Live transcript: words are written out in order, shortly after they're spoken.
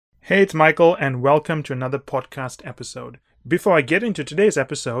Hey, it's Michael, and welcome to another podcast episode. Before I get into today's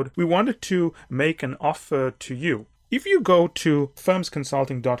episode, we wanted to make an offer to you. If you go to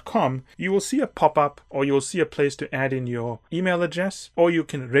firmsconsulting.com, you will see a pop-up or you'll see a place to add in your email address, or you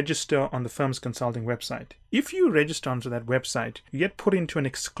can register on the Firms Consulting website. If you register onto that website, you get put into an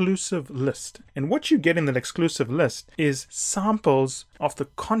exclusive list. And what you get in that exclusive list is samples of the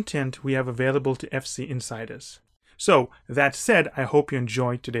content we have available to FC insiders. So, that said, I hope you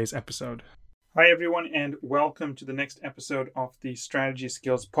enjoyed today's episode. Hi, everyone, and welcome to the next episode of the Strategy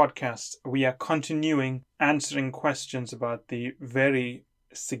Skills Podcast. We are continuing answering questions about the very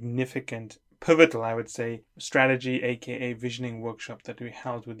significant, pivotal, I would say, strategy, aka visioning workshop that we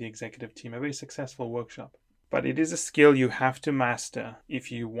held with the executive team. A very successful workshop. But it is a skill you have to master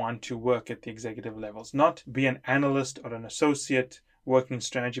if you want to work at the executive levels. Not be an analyst or an associate working in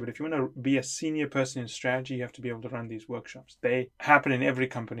strategy, but if you want to be a senior person in strategy, you have to be able to run these workshops. They happen in every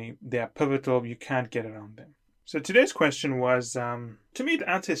company. They are pivotal. You can't get around them. So today's question was, to me, the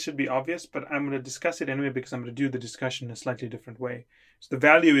answer should be obvious, but I'm going to discuss it anyway because I'm going to do the discussion in a slightly different way. So the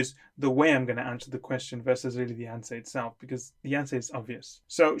value is the way I'm going to answer the question versus really the answer itself, because the answer is obvious.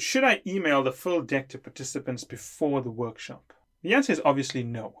 So should I email the full deck to participants before the workshop? The answer is obviously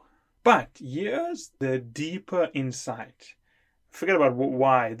no. But here's the deeper insight. Forget about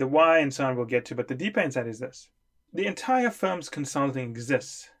why. The why and so on we'll get to, but the deeper insight is this. The entire Firms Consulting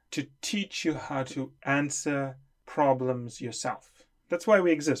exists to teach you how to answer problems yourself. That's why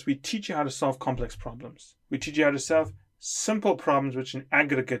we exist. We teach you how to solve complex problems. We teach you how to solve simple problems which in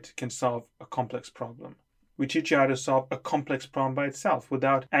aggregate can solve a complex problem. We teach you how to solve a complex problem by itself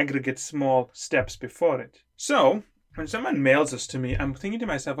without aggregate small steps before it. So, when someone mails this to me, I'm thinking to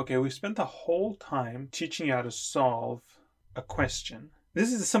myself, okay, we've spent the whole time teaching you how to solve a question.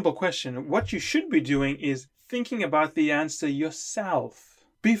 This is a simple question. What you should be doing is thinking about the answer yourself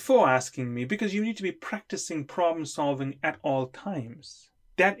before asking me, because you need to be practicing problem solving at all times.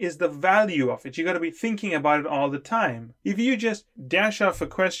 That is the value of it. You got to be thinking about it all the time. If you just dash off a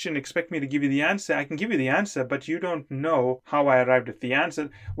question, expect me to give you the answer, I can give you the answer, but you don't know how I arrived at the answer.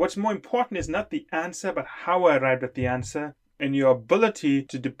 What's more important is not the answer, but how I arrived at the answer and your ability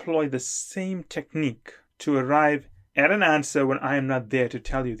to deploy the same technique to arrive at an answer when I am not there to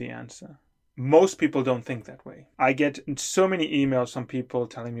tell you the answer. Most people don't think that way. I get so many emails from people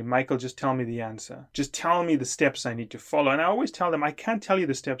telling me, Michael, just tell me the answer. Just tell me the steps I need to follow. And I always tell them, I can't tell you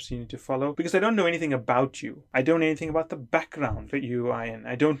the steps you need to follow because I don't know anything about you. I don't know anything about the background that you are in.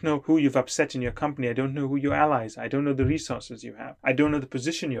 I don't know who you've upset in your company. I don't know who your allies are. I don't know the resources you have. I don't know the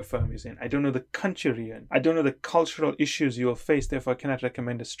position your firm is in. I don't know the country you're in. I don't know the cultural issues you will face. Therefore, I cannot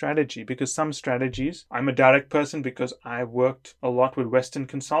recommend a strategy because some strategies, I'm a direct person because I worked a lot with Western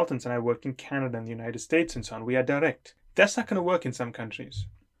consultants and I worked in Canada and the United States and so on. We are direct. That's not going to work in some countries.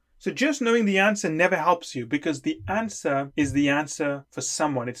 So just knowing the answer never helps you because the answer is the answer for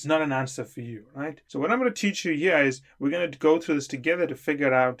someone. It's not an answer for you, right? So what I'm going to teach you here is we're going to go through this together to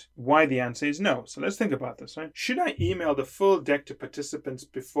figure out why the answer is no. So let's think about this, right? Should I email the full deck to participants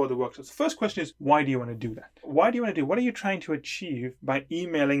before the workshop? The first question is, why do you want to do that? Why do you want to do? What are you trying to achieve by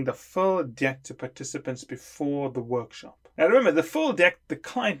emailing the full deck to participants before the workshop? Now remember, the full deck, the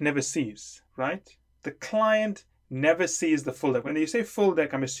client never sees, right? The client never sees the full deck. When you say full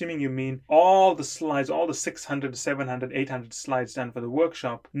deck, I'm assuming you mean all the slides, all the 600, 700, 800 slides done for the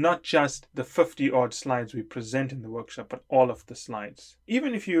workshop, not just the 50 odd slides we present in the workshop, but all of the slides.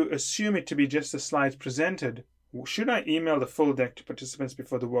 Even if you assume it to be just the slides presented, should I email the full deck to participants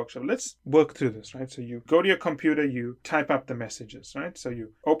before the workshop? Let's work through this, right? So you go to your computer, you type up the messages, right? So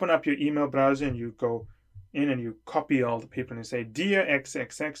you open up your email browser and you go in and you copy all the people and you say, Dear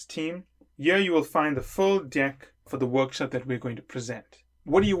XXX team, here you will find the full deck for the workshop that we're going to present.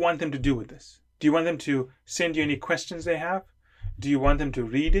 What do you want them to do with this? Do you want them to send you any questions they have? Do you want them to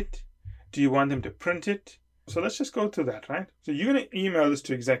read it? Do you want them to print it? So let's just go through that, right? So you're going to email this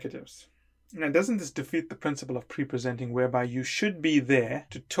to executives. Now, doesn't this defeat the principle of pre-presenting whereby you should be there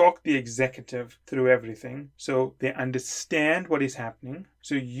to talk the executive through everything so they understand what is happening,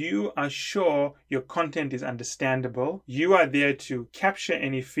 so you are sure your content is understandable, you are there to capture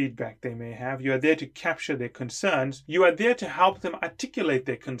any feedback they may have, you are there to capture their concerns, you are there to help them articulate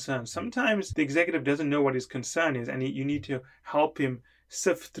their concerns. Sometimes the executive doesn't know what his concern is and you need to help him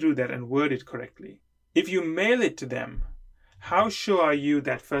sift through that and word it correctly. If you mail it to them, how sure are you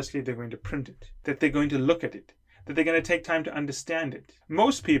that firstly they're going to print it, that they're going to look at it, that they're going to take time to understand it?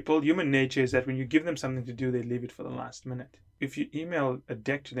 Most people, human nature is that when you give them something to do, they leave it for the last minute. If you email a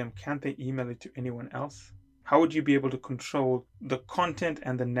deck to them, can't they email it to anyone else? How would you be able to control the content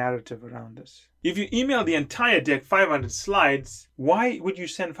and the narrative around this? If you email the entire deck, 500 slides, why would you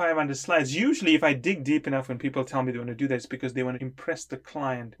send 500 slides? Usually, if I dig deep enough when people tell me they want to do that, it's because they want to impress the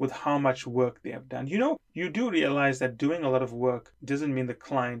client with how much work they have done. You do realize that doing a lot of work doesn't mean the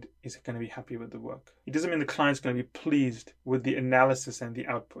client is going to be happy with the work. It doesn't mean the client's going to be pleased with the analysis and the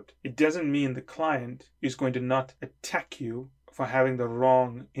output. It doesn't mean the client is going to not attack you for having the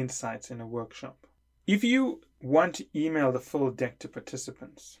wrong insights in a workshop. If you want to email the full deck to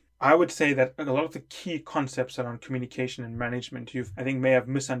participants, I would say that a lot of the key concepts around communication and management, I think may have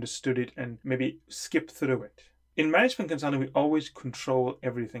misunderstood it and maybe skipped through it. In management consulting, we always control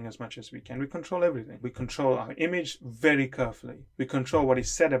everything as much as we can. We control everything. We control our image very carefully. We control what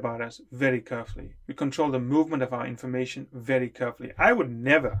is said about us very carefully. We control the movement of our information very carefully. I would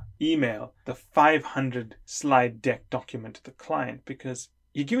never email the 500 slide deck document to the client because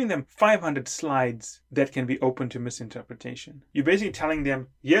you're giving them 500 slides that can be open to misinterpretation. You're basically telling them,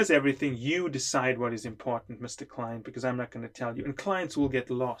 here's everything, you decide what is important, Mr. Client, because I'm not going to tell you. And clients will get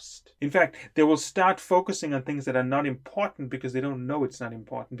lost. In fact, they will start focusing on things that are not important because they don't know it's not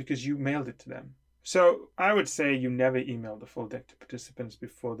important because you mailed it to them. So I would say you never email the full deck to participants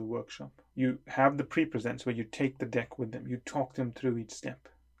before the workshop. You have the pre-presents where you take the deck with them. You talk them through each step.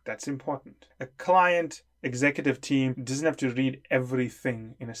 That's important. A client executive team doesn't have to read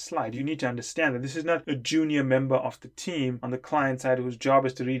everything in a slide. You need to understand that this is not a junior member of the team on the client side whose job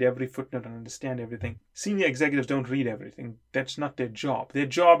is to read every footnote and understand everything. Senior executives don't read everything. That's not their job. Their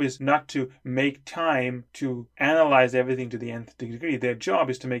job is not to make time to analyze everything to the nth degree. Their job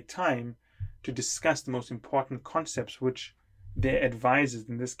is to make time to discuss the most important concepts which their advisors,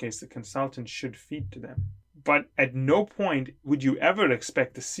 in this case the consultant, should feed to them. But at no point would you ever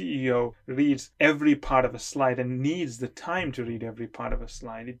expect the CEO reads every part of a slide and needs the time to read every part of a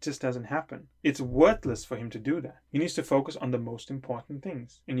slide. It just doesn't happen. It's worthless for him to do that. He needs to focus on the most important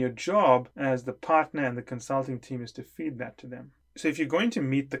things. And your job as the partner and the consulting team is to feed that to them. So if you're going to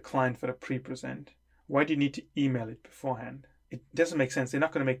meet the client for a pre-present, why do you need to email it beforehand? It doesn't make sense. They're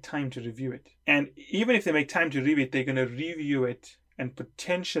not going to make time to review it. And even if they make time to review it, they're going to review it and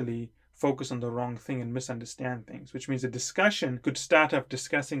potentially focus on the wrong thing and misunderstand things, which means the discussion could start off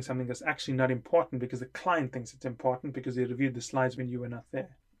discussing something that's actually not important because the client thinks it's important because they reviewed the slides when you were not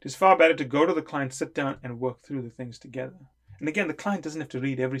there. It's far better to go to the client, sit down and work through the things together. And again, the client doesn't have to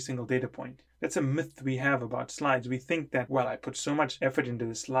read every single data point. That's a myth we have about slides. We think that, well, I put so much effort into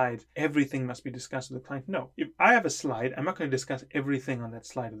the slides, everything must be discussed with the client. No, if I have a slide, I'm not going to discuss everything on that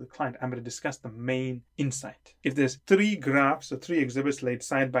slide with the client. I'm going to discuss the main insight. If there's 3 graphs or 3 exhibits laid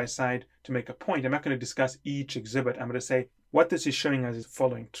side by side to make a point, I'm not going to discuss each exhibit. I'm going to say, what this is showing us is the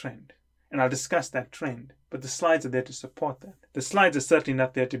following trend. And I'll discuss that trend. But the slides are there to support that. The slides are certainly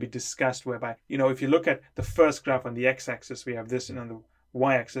not there to be discussed whereby, if you look at the first graph on the x-axis, we have this, and on the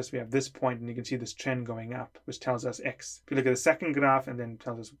y-axis, we have this point, and you can see this trend going up, which tells us x. If you look at the second graph, and then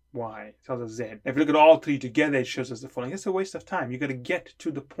tells us y, tells us z. If you look at all 3 together, it shows us the following. It's a waste of time. You've got to get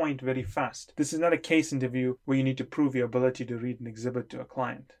to the point very fast. This is not a case interview where you need to prove your ability to read an exhibit to a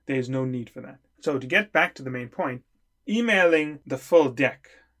client. There is no need for that. So to get back to the main point, emailing the full deck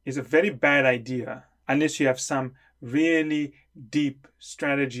is a very bad idea unless you have some really deep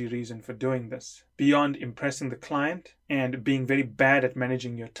strategy reason for doing this, beyond impressing the client and being very bad at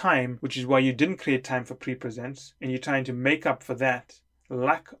managing your time, which is why you didn't create time for pre-presents, and you're trying to make up for that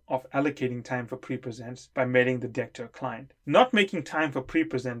lack of allocating time for pre-presents by mailing the deck to a client. Not making time for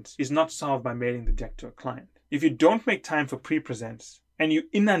pre-presents is not solved by mailing the deck to a client. If you don't make time for pre-presents and you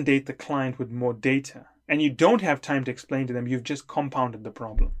inundate the client with more data and you don't have time to explain to them, you've just compounded the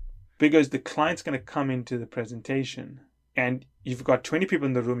problem. Because the client's going to come into the presentation and you've got 20 people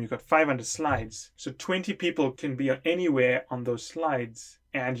in the room, you've got 500 slides. So 20 people can be anywhere on those slides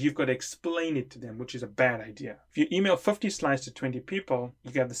and you've got to explain it to them, which is a bad idea. If you email 50 slides to 20 people,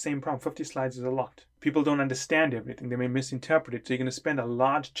 you have the same problem. 50 slides is a lot. People don't understand everything. They may misinterpret it. So you're going to spend a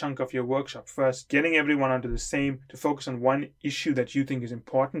large chunk of your workshop first getting everyone onto the same, to focus on one issue that you think is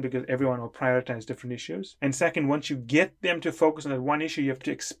important because everyone will prioritize different issues. And second, once you get them to focus on that one issue, you have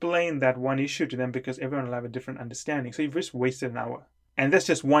to explain that one issue to them because everyone will have a different understanding. So you've just wasted an hour. And that's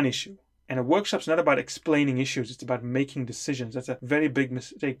just one issue. And a workshop's not about explaining issues, it's about making decisions. That's a very big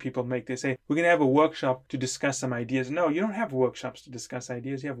mistake people make. They say, we're going to have a workshop to discuss some ideas. No, you don't have workshops to discuss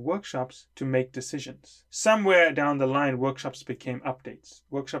ideas. You have workshops to make decisions. Somewhere down the line, workshops became updates.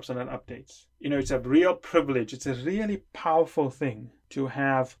 Workshops are not updates. It's a real privilege. It's a really powerful thing to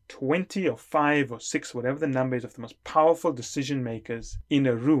have 20 or 5 or 6, whatever the number is, of the most powerful decision makers in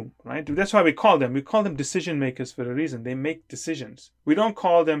a room, right? That's why we call them decision makers for a reason. They make decisions. We don't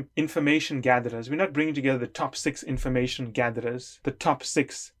call them information gatherers. We're not bringing together the top 6 information gatherers, the top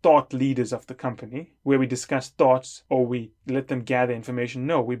 6 thought leaders of the company, where we discuss thoughts or we let them gather information.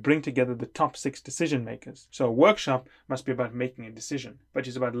 No, we bring together the top 6 decision makers. So a workshop must be about making a decision, but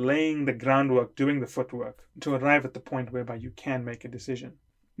it's about laying the groundwork, doing the footwork to arrive at the point whereby you can make a decision.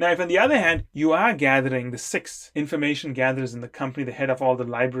 Now, if on the other hand, you are gathering the 6 information gatherers in the company, the head of all the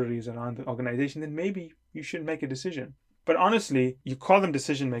libraries around the organization, then maybe you should make a decision. But honestly, you call them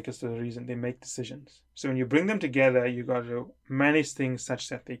decision makers for a reason. They make decisions. So when you bring them together, you got to manage things such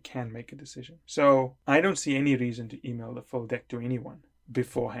that they can make a decision. So I don't see any reason to email the full deck to anyone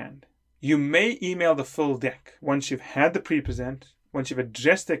beforehand. You may email the full deck once you've had the pre-present, once you've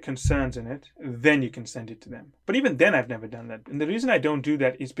addressed their concerns in it, then you can send it to them. But even then, I've never done that. And the reason I don't do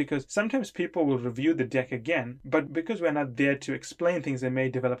that is because sometimes people will review the deck again, but because we're not there to explain things, they may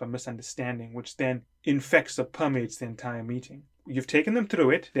develop a misunderstanding, which then infects or permeates the entire meeting. You've taken them through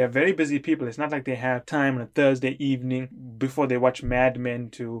it. They're very busy people. It's not like they have time on a Thursday evening before they watch Mad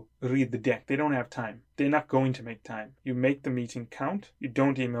Men to read the deck. They don't have time. They're not going to make time. You make the meeting count. You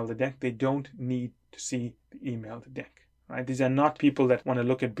don't email the deck. They don't need to see the email the deck. Right? These are not people that want to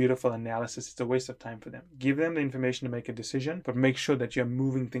look at beautiful analysis. It's a waste of time for them. Give them the information to make a decision, but make sure that you're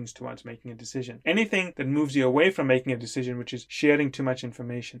moving things towards making a decision. Anything that moves you away from making a decision, which is sharing too much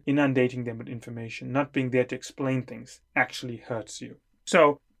information, inundating them with information, not being there to explain things, actually hurts you.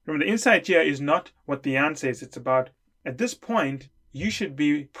 So, remember, the insight here is not what the answer is. It's about, at this point, you should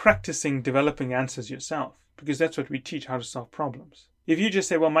be practicing developing answers yourself, because that's what we teach, how to solve problems. If you just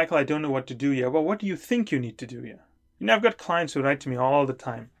say, well, Michael, I don't know what to do here. Well, what do you think you need to do here? You know, I've got clients who write to me all the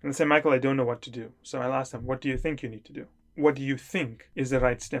time and they say, Michael, I don't know what to do. So I'll ask them, what do you think you need to do? What do you think is the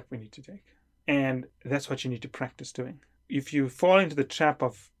right step we need to take? And that's what you need to practice doing. If you fall into the trap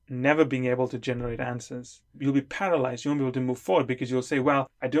of never being able to generate answers, you'll be paralyzed. You won't be able to move forward because you'll say, well,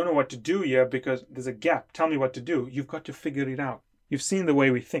 I don't know what to do here because there's a gap. Tell me what to do. You've got to figure it out. You've seen the way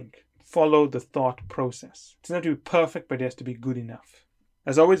we think. Follow the thought process. It's not to be perfect, but it has to be good enough.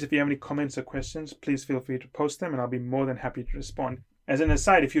 As always, if you have any comments or questions, please feel free to post them and I'll be more than happy to respond. As an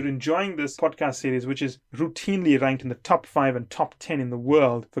aside, if you're enjoying this podcast series, which is routinely ranked in the top 5 and top 10 in the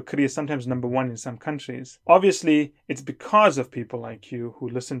world for careers, sometimes number 1 in some countries, obviously it's because of people like you who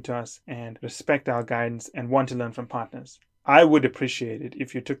listen to us and respect our guidance and want to learn from partners. I would appreciate it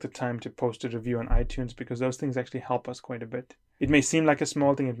if you took the time to post a review on iTunes because those things actually help us quite a bit. It may seem like a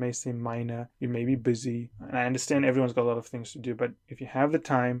small thing, it may seem minor, you may be busy, and I understand everyone's got a lot of things to do, but if you have the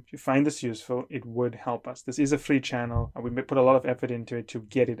time, if you find this useful, it would help us. This is a free channel, and we put a lot of effort into it to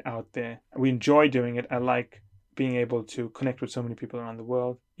get it out there. We enjoy doing it. I like being able to connect with so many people around the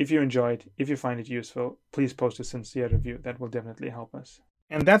world. If you enjoy it, if you find it useful, please post a sincere review. That will definitely help us.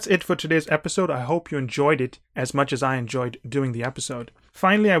 And that's it for today's episode. I hope you enjoyed it as much as I enjoyed doing the episode.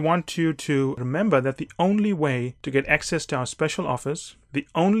 Finally, I want you to remember that the only way to get access to our special offers, the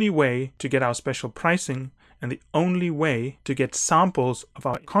only way to get our special pricing, and the only way to get samples of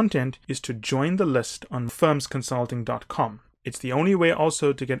our content is to join the list on firmsconsulting.com. It's the only way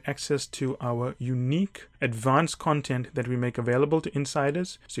also to get access to our unique advanced content that we make available to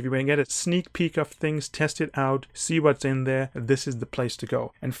insiders. So if you want to get a sneak peek of things, test it out, see what's in there, this is the place to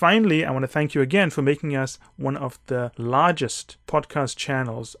go. And finally, I want to thank you again for making us one of the largest podcast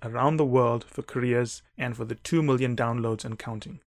channels around the world for careers and for the 2 million downloads and counting.